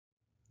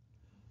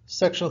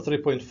Section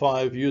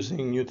 3.5,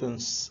 using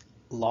Newton's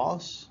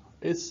laws,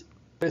 is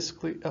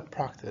basically a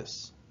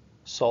practice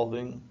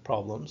solving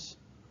problems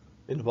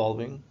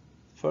involving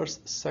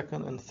first,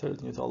 second, and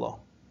third Newton law.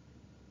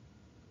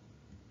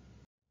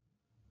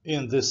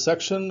 In this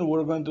section,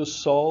 we're going to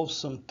solve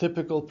some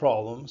typical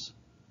problems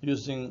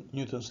using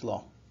Newton's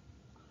law.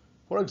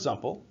 For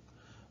example,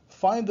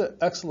 find the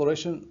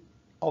acceleration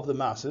of the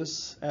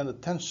masses and the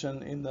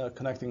tension in the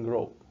connecting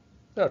rope.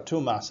 There are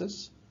two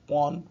masses,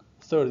 one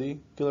 30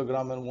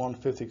 kilogram and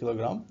 150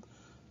 kilogram,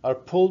 are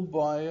pulled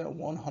by a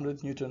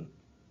 100 Newton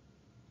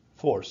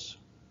force.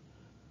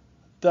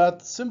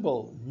 That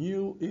symbol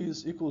mu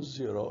is equals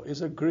 0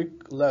 is a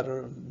Greek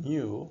letter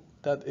mu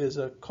that is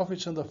a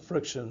coefficient of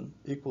friction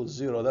equals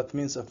 0. That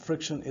means the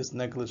friction is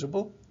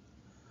negligible.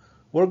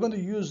 We're going to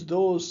use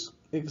those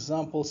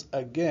examples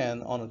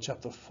again on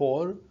chapter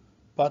 4,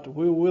 but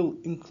we will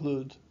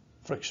include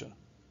friction.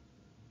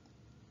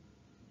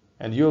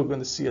 And you're going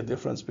to see a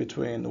difference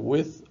between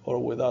with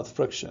or without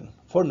friction.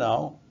 For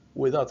now,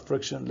 without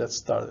friction, let's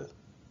start it.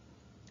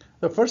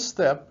 The first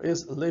step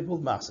is label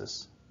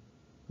masses.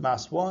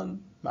 Mass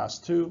 1, mass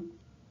 2,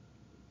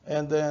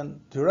 and then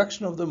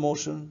direction of the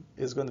motion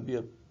is going to be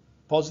a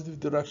positive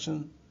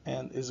direction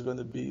and is going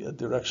to be a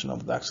direction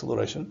of the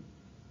acceleration.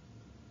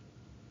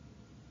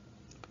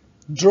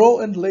 Draw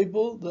and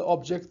label the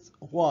object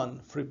 1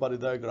 free body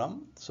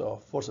diagram, so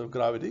force of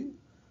gravity.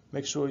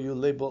 Make sure you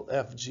label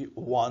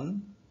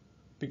Fg1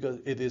 because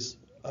it is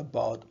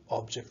about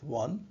object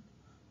 1,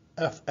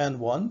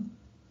 Fn1,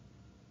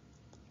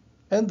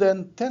 and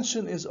then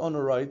tension is on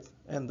the right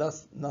and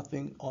that's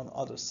nothing on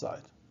other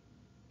side.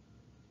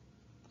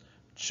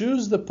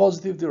 Choose the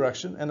positive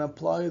direction and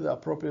apply the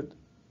appropriate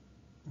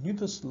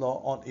Newton's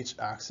law on each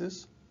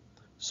axis.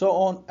 So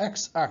on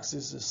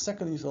x-axis is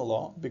second Newton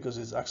law because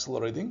it's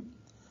accelerating.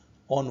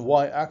 On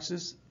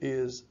y-axis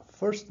is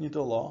first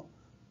Newton law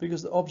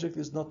because the object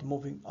is not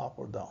moving up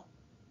or down.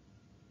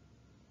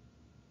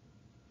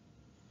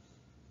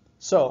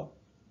 So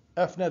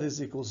F net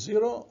is equal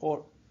 0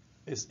 or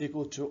is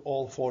equal to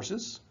all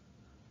forces.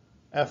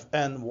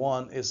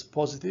 Fn1 is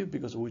positive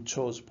because we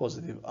chose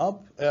positive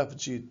up.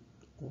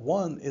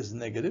 Fg1 is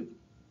negative.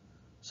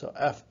 So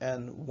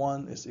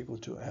Fn1 is equal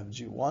to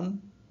Fg1.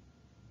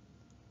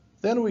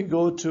 Then we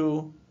go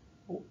to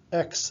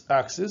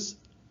x-axis.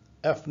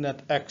 F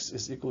net x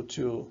is equal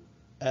to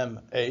ma.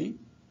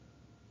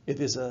 It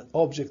is an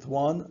object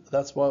 1.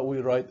 That's why we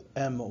write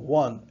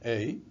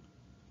m1a.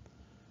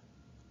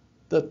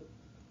 The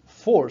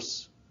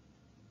force,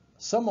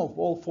 sum of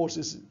all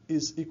forces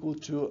is equal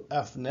to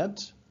F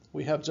net.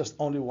 We have just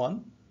only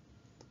one.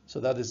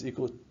 So that is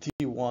equal,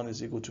 T1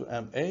 is equal to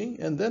ma.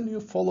 And then you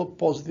follow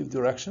positive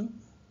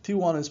direction.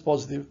 T1 is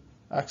positive,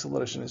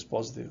 acceleration is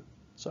positive.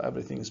 So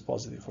everything is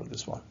positive for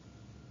this one.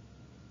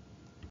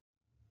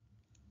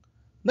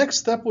 Next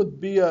step would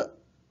be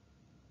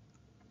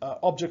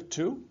object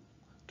 2.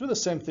 Do the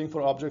same thing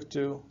for object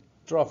 2.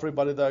 Draw a free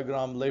body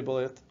diagram, label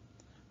it,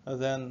 and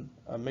then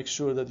make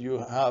sure that you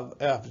have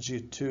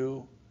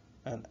Fg2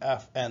 and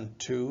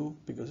Fn2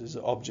 because it's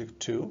object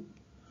 2.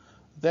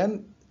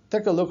 Then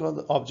take a look at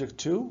the object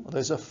 2.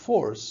 There's a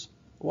force,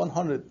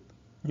 100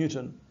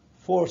 Newton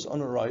force on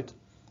the right,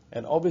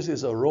 and obviously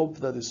it's a rope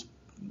that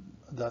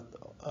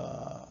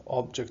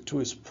object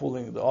 2 is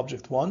pulling the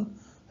object 1,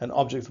 and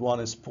object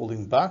 1 is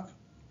pulling back.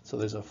 So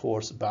there's a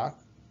force back.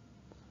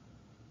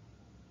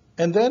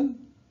 And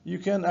then you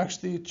can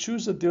actually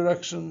choose a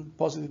direction,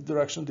 positive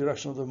direction,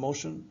 direction of the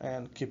motion,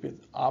 and keep it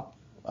up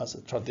as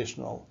a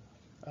traditional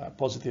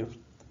positive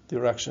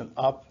direction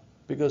up,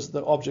 because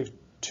the object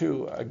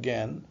 2,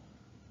 again,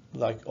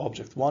 like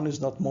object 1,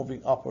 is not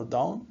moving up or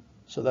down.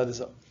 So that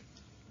is a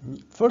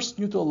first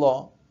Newton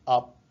law,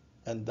 up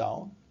and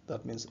down.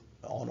 That means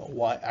on a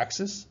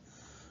y-axis.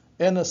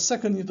 And a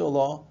second Newton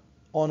law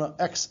on an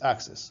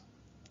x-axis.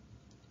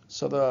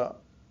 So the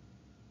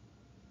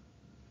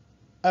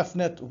F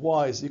net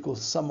y is equal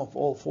to sum of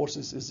all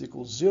forces is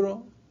equal to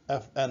 0.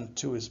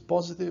 Fn2 is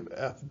positive,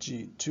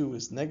 Fg2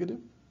 is negative.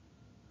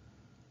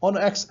 On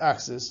the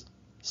x-axis,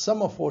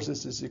 sum of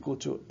forces is equal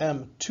to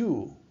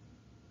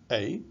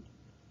m2a,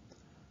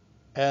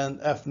 and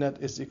F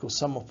net is equal to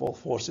sum of all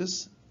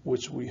forces,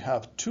 which we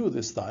have 2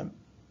 this time.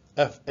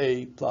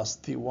 Fa plus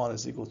T1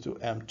 is equal to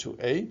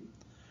m2a.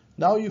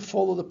 Now you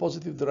follow the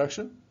positive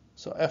direction,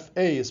 so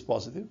Fa is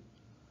positive,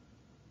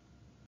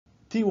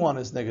 T1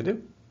 is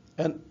negative,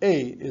 and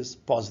A is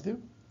positive.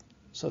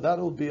 So that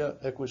will be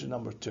equation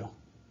number 2.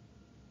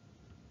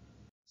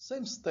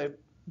 Same step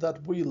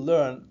that we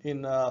learned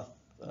in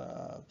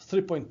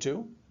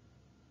 3.2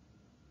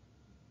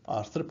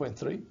 or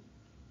 3.3.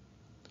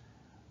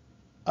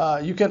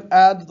 You can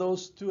add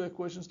those two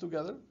equations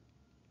together.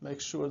 Make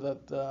sure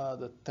that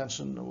the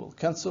tension will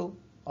cancel.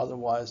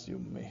 Otherwise, you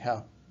may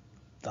have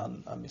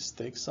done a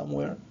mistake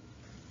somewhere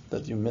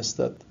that you missed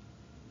the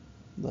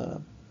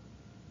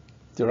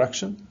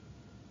direction.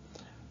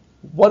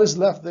 What is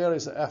left there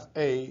is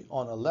Fa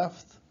on the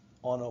left,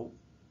 on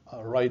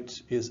a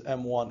right is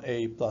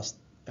m1a plus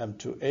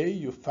m2a.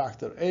 You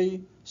factor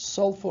a,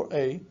 solve for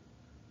a,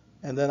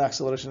 and then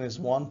acceleration is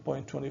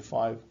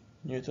 1.25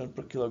 Newton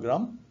per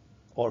kilogram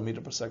or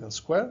meter per second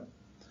square.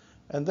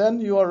 And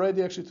then you are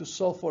ready actually to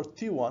solve for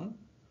T1,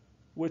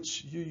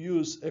 which you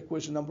use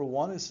equation number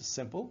 1 is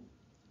simple.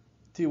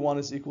 T1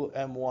 is equal to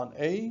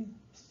M1A,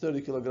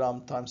 30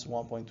 kilogram times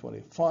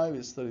 1.25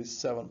 is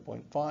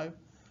 37.5,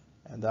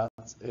 and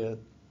that's it.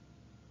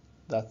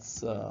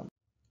 That's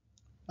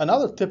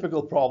another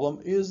typical problem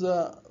is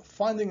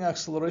finding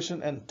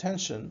acceleration and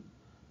tension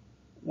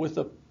with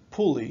a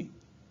pulley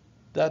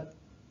that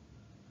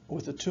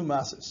with the two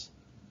masses.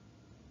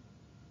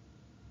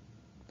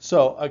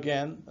 So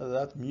again,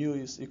 that mu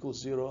is equal to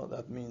 0.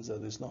 That means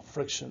that there's no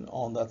friction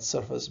on that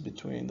surface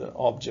between the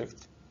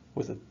object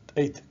with an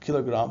 8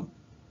 kilogram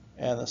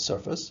and a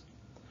surface.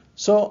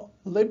 So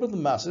label the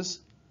masses,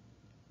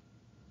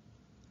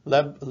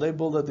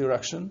 label the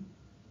direction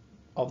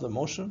of the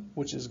motion,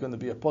 which is going to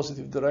be a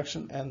positive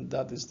direction, and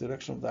that is the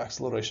direction of the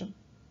acceleration.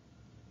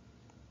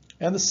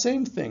 And the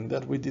same thing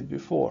that we did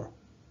before.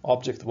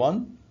 Object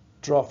 1,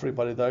 draw free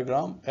body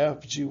diagram,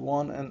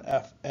 FG1 and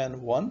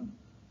FN1.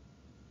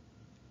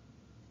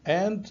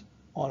 And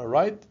on the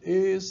right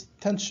is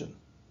tension.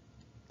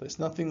 There's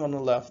nothing on the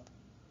left.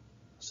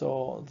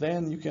 So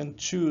then you can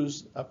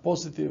choose a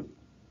positive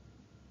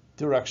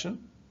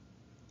direction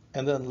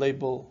and then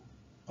label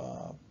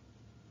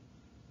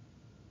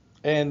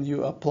and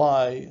you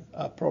apply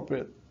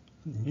appropriate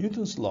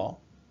Newton's law.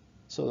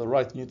 So the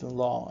right Newton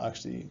law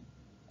actually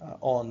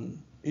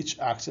on each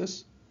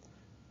axis.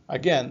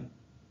 Again,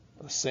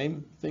 the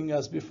same thing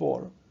as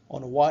before.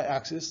 On the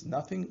y-axis,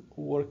 nothing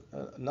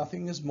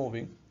is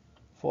moving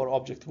for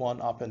object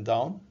 1 up and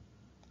down.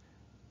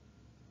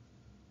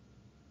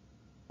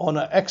 On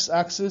an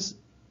x-axis,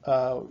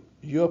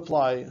 you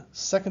apply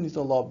second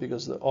Newton law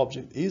because the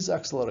object is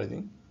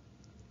accelerating.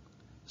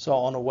 So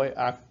on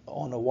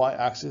a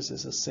y-axis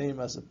is the same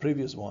as the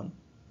previous one.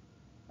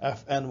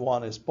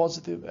 Fn1 is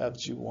positive,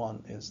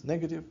 Fg1 is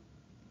negative.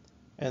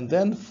 And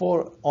then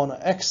for on an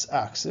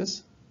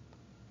x-axis,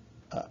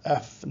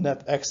 F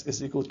net x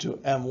is equal to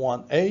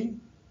M1A.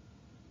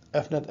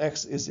 F net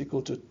x is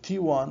equal to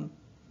T1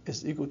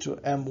 is equal to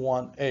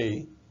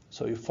M1A.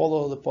 So you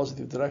follow the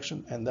positive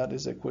direction, and that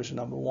is equation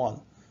number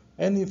 1.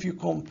 And if you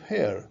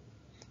compare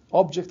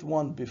object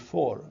 1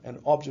 before and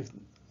object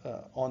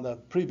on the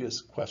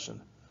previous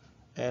question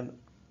and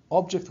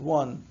object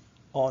 1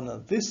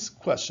 on this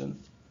question,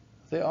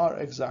 they are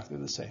exactly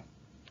the same.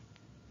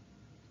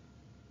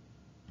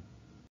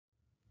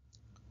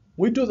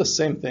 We do the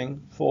same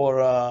thing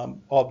for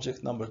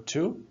object number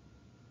 2.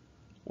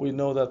 We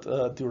know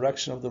that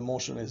direction of the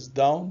motion is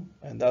down,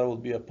 and that will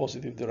be a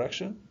positive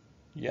direction.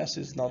 Yes,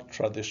 it's not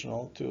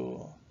traditional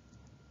to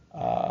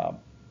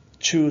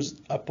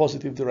choose a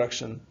positive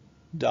direction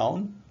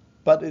down,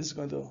 but it's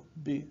going to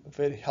be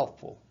very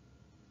helpful.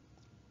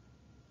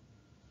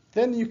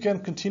 Then you can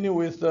continue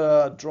with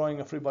drawing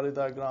a free body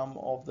diagram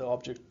of the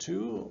object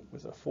 2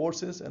 with the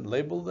forces and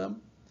label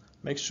them.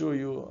 Make sure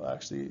you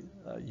actually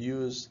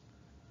use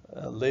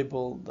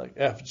label like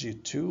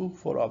FG2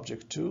 for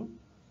object 2.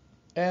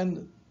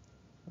 And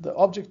the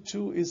object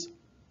 2 is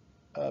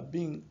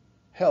being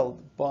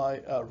held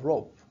by a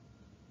rope.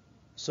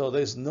 So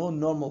there's no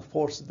normal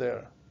force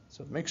there.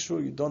 So make sure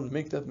you don't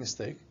make that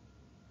mistake.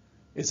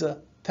 It's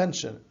a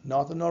tension,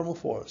 not a normal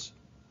force.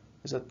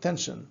 It's a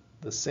tension,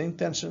 the same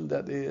tension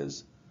that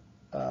is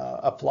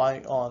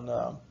applying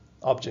on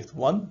object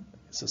 1.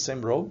 It's the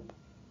same rope.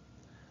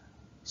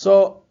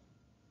 So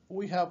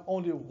we have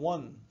only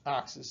one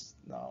axis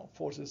now,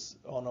 forces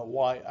on a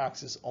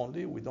y-axis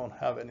only. We don't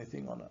have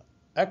anything on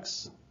a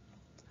x.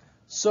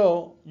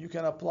 So you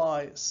can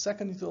apply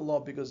second Newton law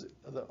because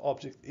the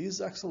object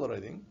is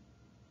accelerating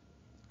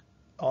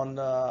on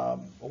a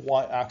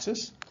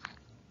y-axis.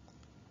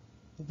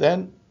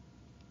 Then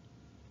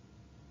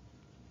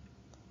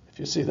if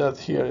you see that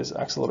here is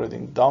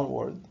accelerating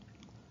downward,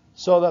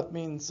 so that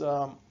means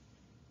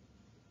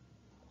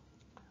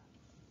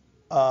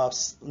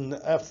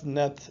F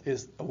net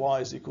is y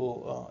is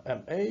equal ma,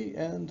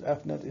 and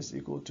F net is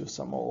equal to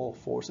sum of all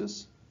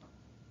forces.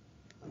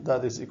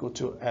 That is equal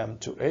to m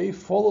to a.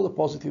 Follow the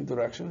positive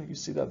direction. You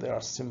see that there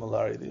are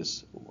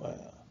similarities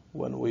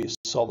when we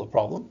solve the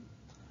problem.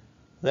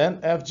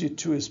 Then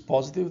Fg2 is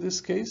positive in this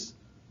case,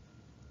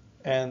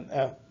 and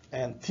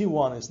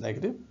T1 is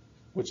negative,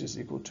 which is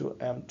equal to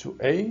m to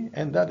a,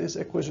 and that is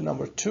equation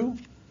number 2.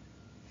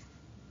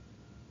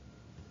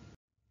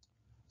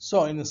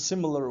 So in a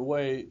similar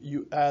way,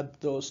 you add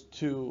those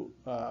two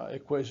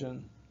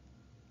equations,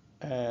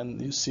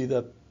 and you see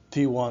that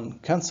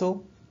T1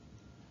 cancel.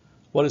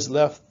 What is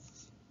left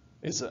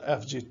is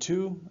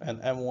Fg2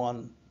 and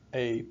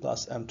M1A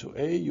plus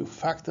M2A. You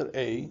factor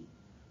A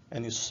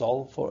and you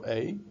solve for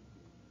A.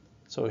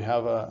 So we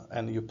have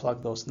and you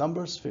plug those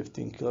numbers,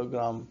 15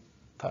 kilogram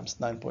times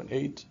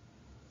 9.8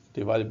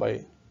 divided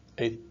by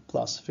 8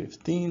 plus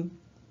 15,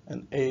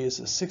 and A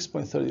is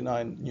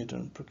 6.39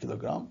 Newton per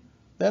kilogram.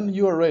 Then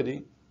you are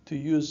ready to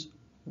use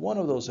one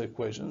of those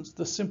equations.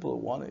 The simpler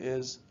one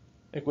is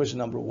equation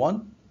number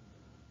 1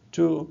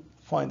 to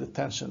find the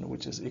tension,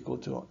 which is equal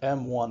to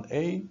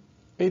M1A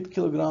 8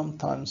 kilogram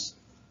times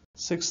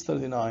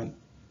 639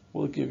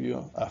 will give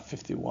you a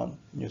 51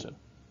 Newton.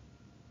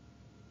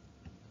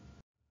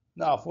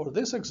 Now for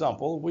this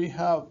example, we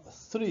have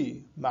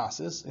 3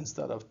 masses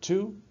instead of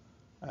 2,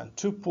 and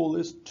 2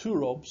 pulleys, 2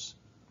 ropes,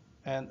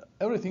 and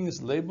everything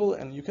is labeled,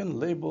 and you can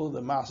label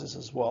the masses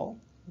as well.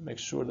 Make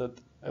sure that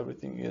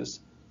everything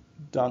is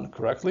done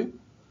correctly.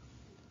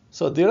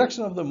 So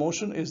direction of the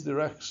motion is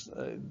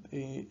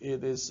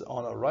it is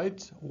on a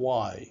right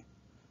Y,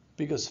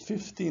 because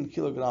 15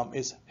 kilogram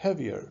is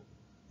heavier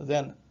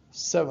than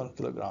 7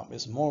 kilogram,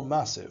 is more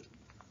massive.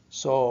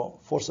 So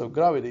force of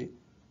gravity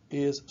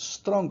is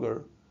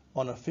stronger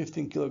on a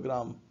 15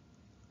 kilogram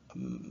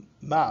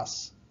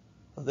mass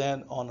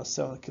than on a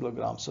 7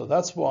 kilogram. So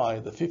that's why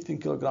the 15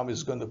 kilogram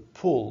is going to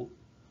pull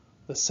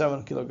the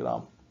 7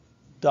 kilogram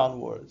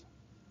downward.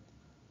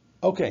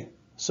 Okay,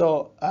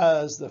 so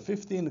as the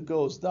 15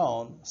 goes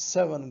down,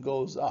 7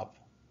 goes up.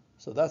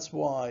 So that's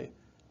why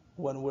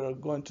when we're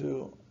going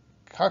to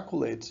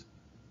calculate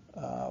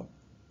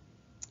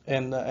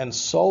and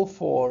solve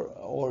for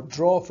or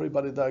draw a free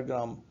body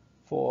diagram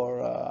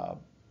for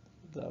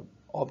the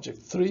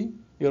object 3,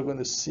 you're going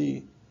to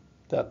see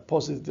that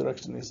positive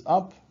direction is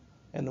up,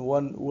 and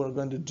when we're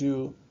going to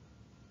do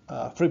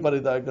a free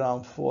body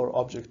diagram for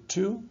object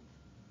 2,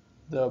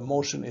 the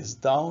motion is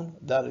down.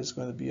 That is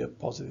going to be a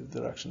positive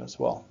direction as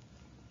well.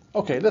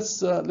 Okay,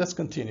 let's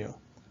continue.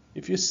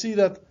 If you see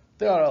that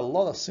there are a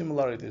lot of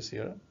similarities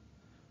here,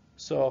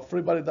 so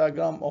free body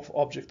diagram of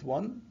object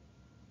 1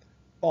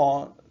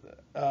 on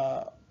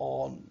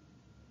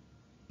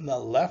the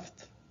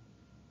left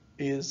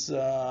is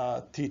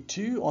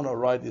T2, on the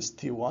right is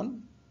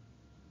T1.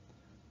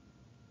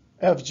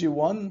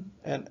 FG1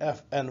 and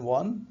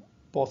FN1,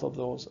 both of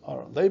those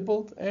are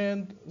labeled,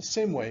 and the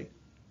same way,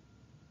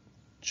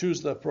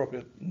 choose the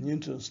appropriate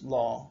Newton's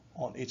law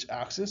on each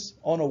axis.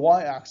 On a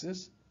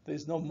y-axis, there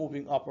is no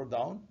moving up or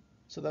down,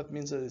 so that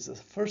means that it's the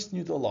first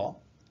Newton law.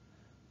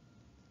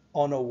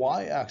 On a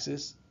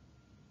y-axis,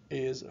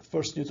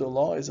 first Newton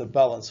law is a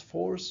balanced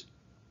force.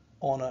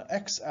 On an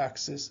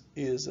x-axis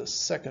is a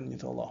second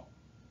Newton law.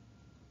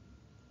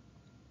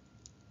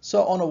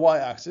 So on a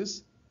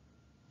y-axis,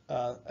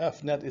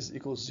 F net is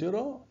equal to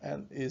 0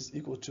 and is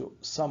equal to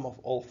sum of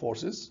all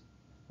forces.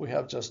 We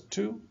have just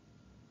 2,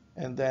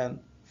 and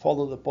then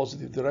follow the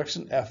positive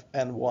direction.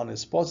 Fn1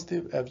 is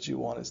positive,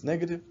 Fg1 is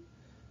negative,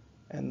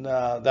 and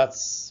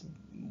that's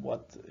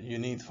what you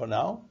need for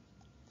now.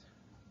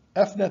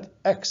 F net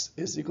x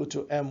is equal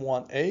to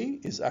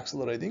m1a, is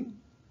accelerating.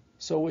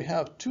 So we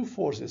have 2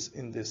 forces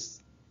in this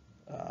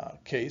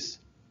case.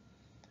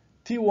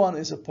 T1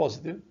 is a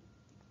positive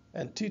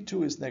and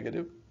T2 is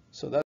negative.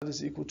 So that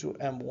is equal to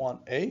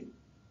m1a.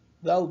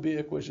 That will be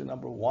equation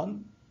number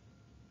 1.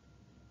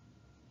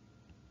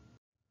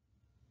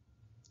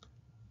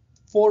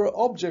 For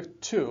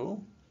object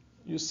 2,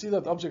 you see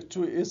that object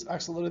 2 is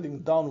accelerating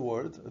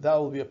downward. That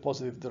will be a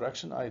positive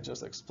direction. I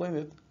just explained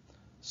it.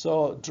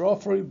 So draw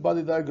free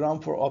body diagram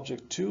for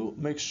object 2.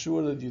 Make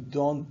sure that you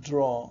don't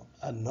draw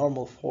a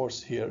normal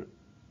force here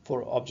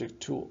for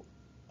object 2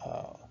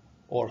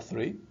 or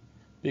 3,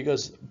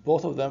 because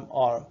both of them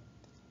are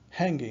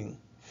hanging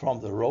from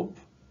the rope.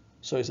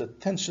 So it's a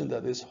tension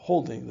that is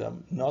holding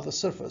them, not a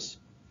surface.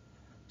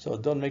 So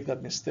don't make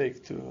that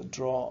mistake to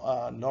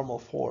draw a normal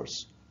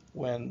force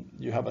when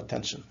you have a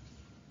tension.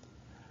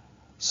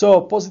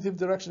 So positive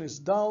direction is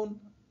down.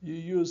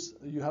 You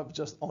have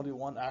just only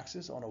one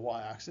axis on a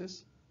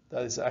y-axis.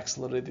 That is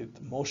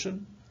accelerated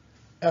motion.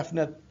 F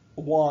net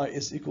y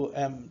is equal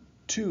to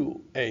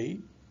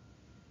m2a,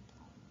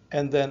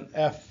 and then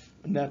F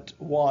net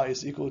y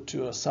is equal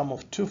to a sum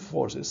of 2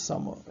 forces,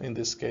 sum in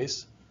this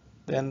case.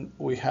 Then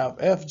we have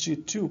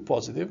Fg2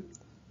 positive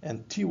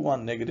and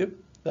T1 negative.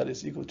 That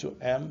is equal to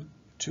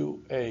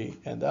m2a,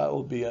 and that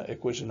will be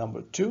equation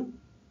number 2.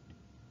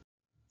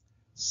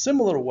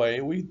 Similar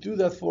way, we do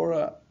that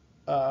for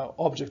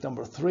object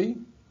number 3,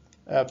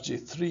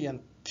 Fg3 and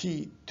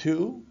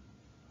T2.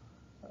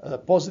 The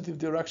positive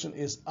direction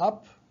is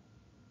up,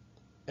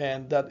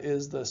 and that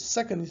is the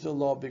second Newton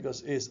law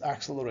because it's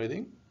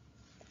accelerating.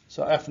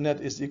 So F net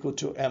is equal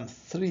to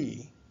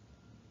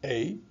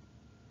m3a,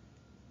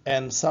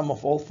 and sum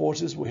of all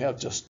forces we have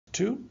just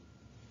 2.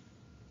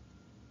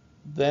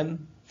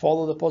 Then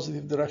follow the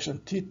positive direction.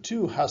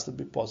 T2 has to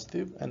be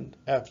positive and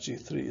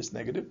Fg3 is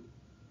negative,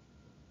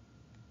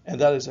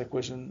 and that is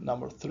equation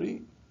number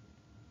 3.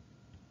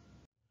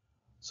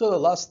 So the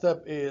last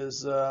step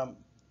is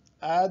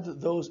add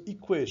those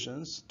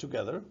equations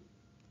together.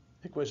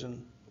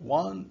 Equation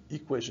 1,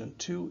 equation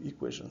 2,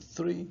 equation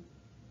 3.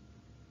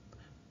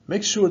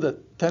 Make sure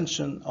that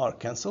tension are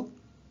cancelled.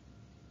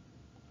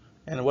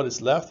 And what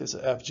is left is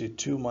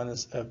Fg2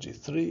 minus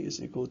Fg3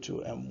 is equal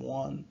to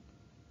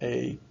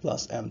m1a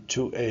plus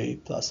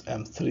m2a plus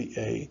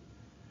m3a.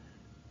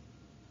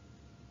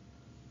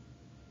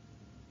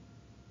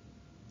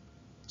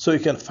 So you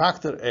can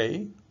factor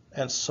a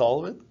and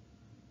solve it.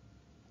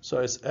 So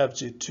it's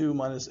Fg2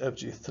 minus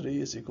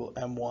Fg3 is equal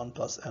to m1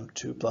 plus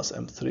m2 plus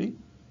m3.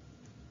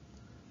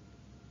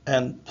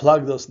 And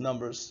plug those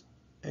numbers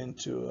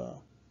into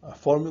a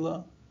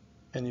formula,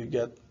 and you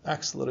get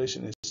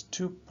acceleration is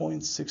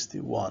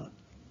 2.61.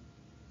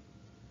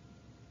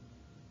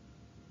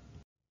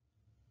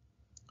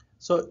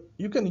 So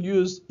you can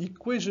use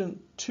equation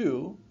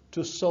 2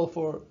 to solve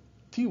for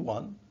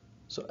T1.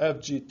 So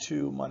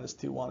Fg2 minus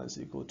T1 is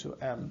equal to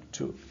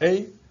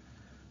M2A.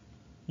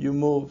 You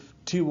move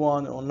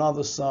T1 on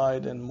another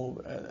side and move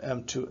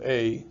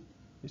M2A,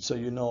 so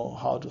you know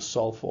how to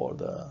solve for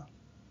the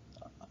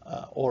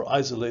or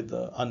isolate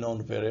the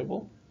unknown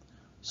variable.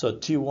 So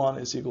T1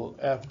 is equal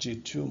to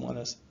Fg2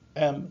 minus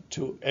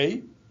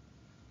M2A.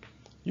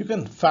 You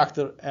can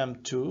factor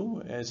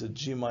M2 as a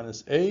G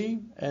minus A,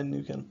 and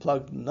you can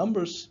plug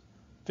numbers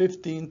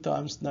 15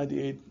 times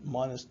 98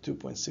 minus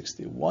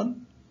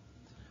 2.61.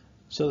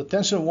 So the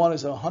tension 1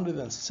 is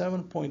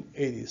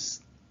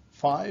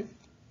 107.85.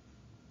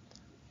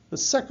 The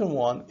second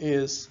one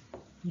is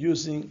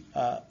using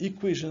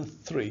equation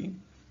 3.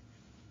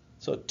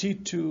 So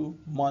T2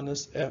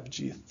 minus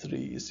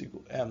Fg3 is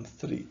equal to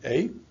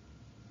M3A.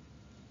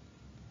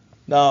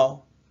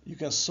 Now you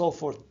can solve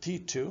for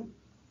T2,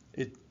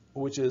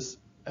 which is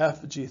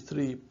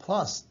Fg3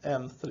 plus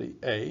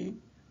M3A.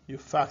 You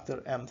factor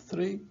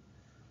M3,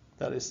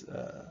 that is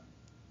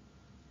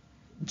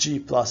G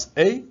plus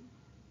A.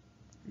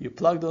 You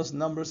plug those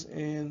numbers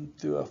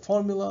into a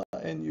formula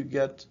and you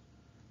get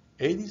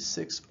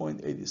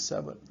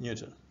 86.87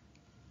 Newton.